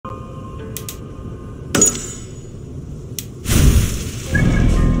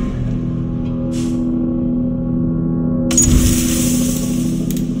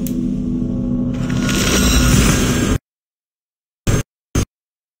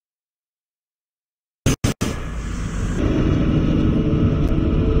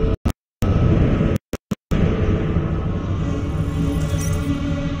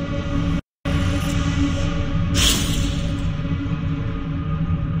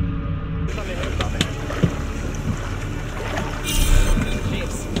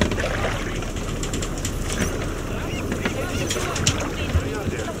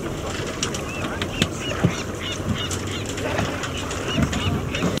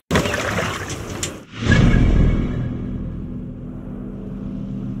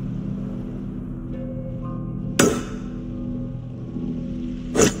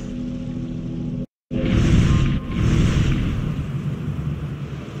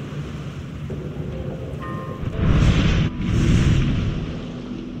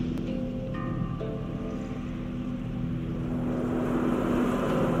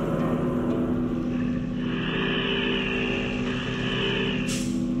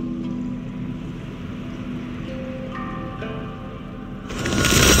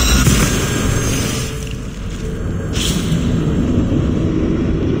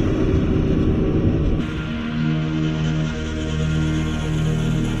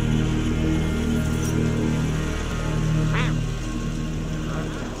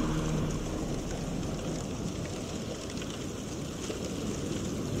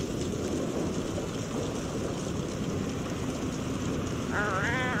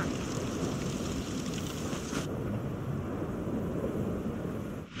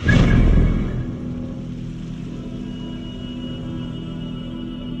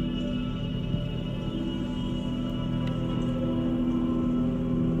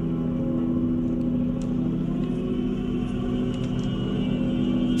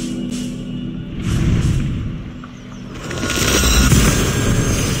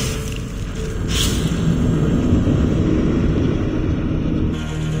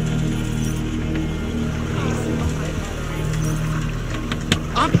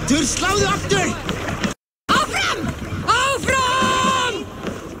Stelpur, sláðu aftur! Áfram! Áfram!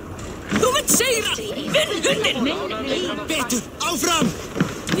 Þú munt sigra! Vinn hundin! Betur, áfram!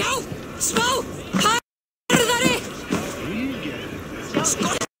 Já, smá! Harðari!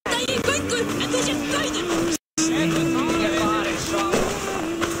 Skorta í göngu, en þú sér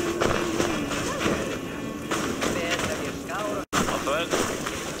dauður!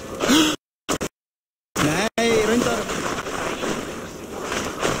 Nei, reyndar.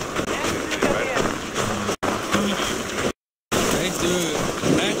 Veistu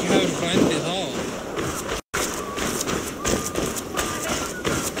ekki hefur frændið þá?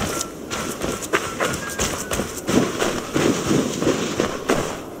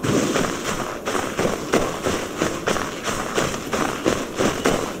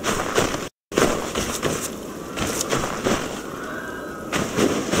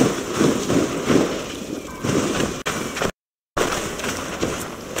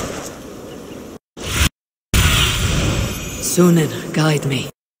 Sunan, guide me.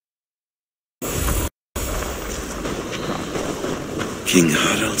 King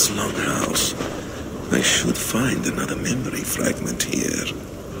Harald's longhouse. I should find another memory fragment here.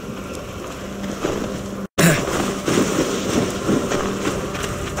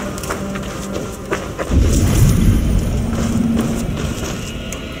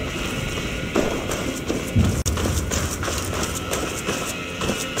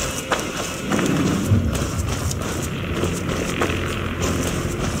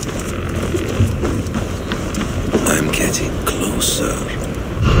 I'm getting closer.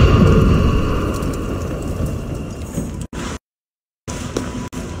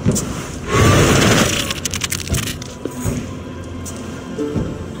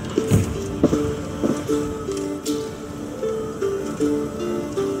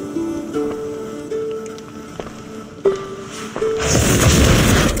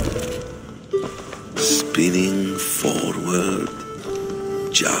 Spinning forward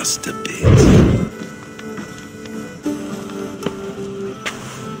just a bit.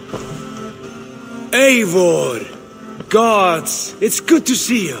 Eivor! Gods, it's good to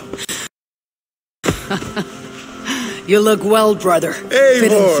see you. You look well, brother.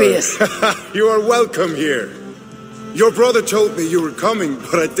 Fit and fierce. Eivor! You are welcome here. Your brother told me you were coming,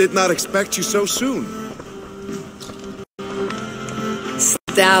 but I did not expect you so soon.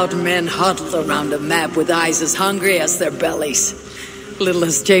 Stout men huddled around a map with eyes as hungry as their bellies. Little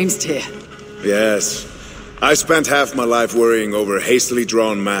has changed here. Yes. I spent half my life worrying over hastily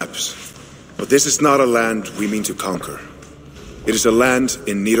drawn maps. But this is not a land we mean to conquer. It is a land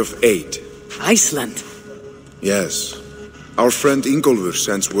in need of aid. Iceland? Yes. Our friend Ingólfur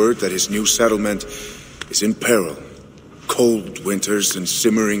sends word that his new settlement is in peril. Cold winters and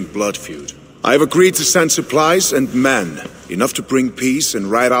simmering blood feud. I have agreed to send supplies and men, enough to bring peace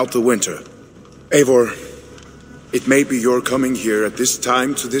and ride out the winter. Eivor, it may be your coming here at this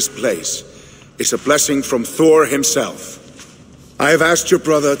time to this place is a blessing from Thor himself. I have asked your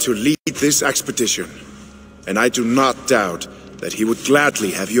brother to lead this expedition, and I do not doubt that he would gladly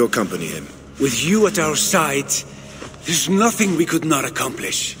have you accompany him. With you at our side, there's nothing we could not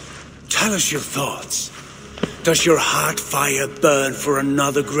accomplish. Tell us your thoughts. Does your heart fire burn for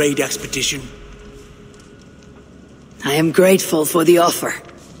another great expedition? I am grateful for the offer,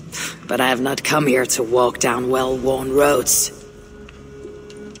 but I have not come here to walk down well-worn roads.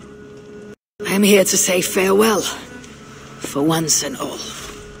 I am here to say farewell, for once and all.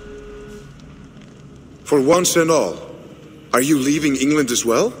 For once and all? Are you leaving England as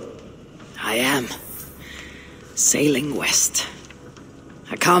well? I am. Sailing west.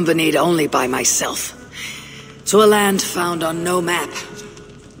 Accompanied only by myself. To a land found on no map.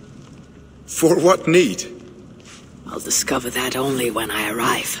 For what need? I'll discover that only when I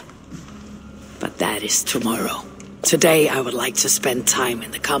arrive. But that is tomorrow. Today I would like to spend time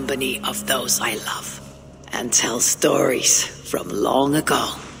in the company of those I love. And tell stories from long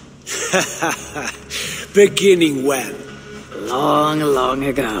ago. Beginning when? Long, long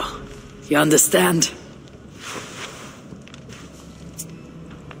ago. You understand?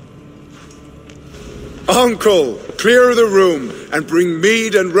 Uncle, clear the room and bring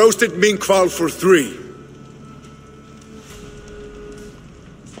mead and roasted minkval for 3.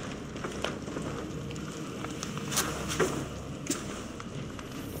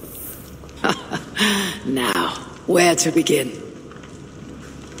 Now, where to begin?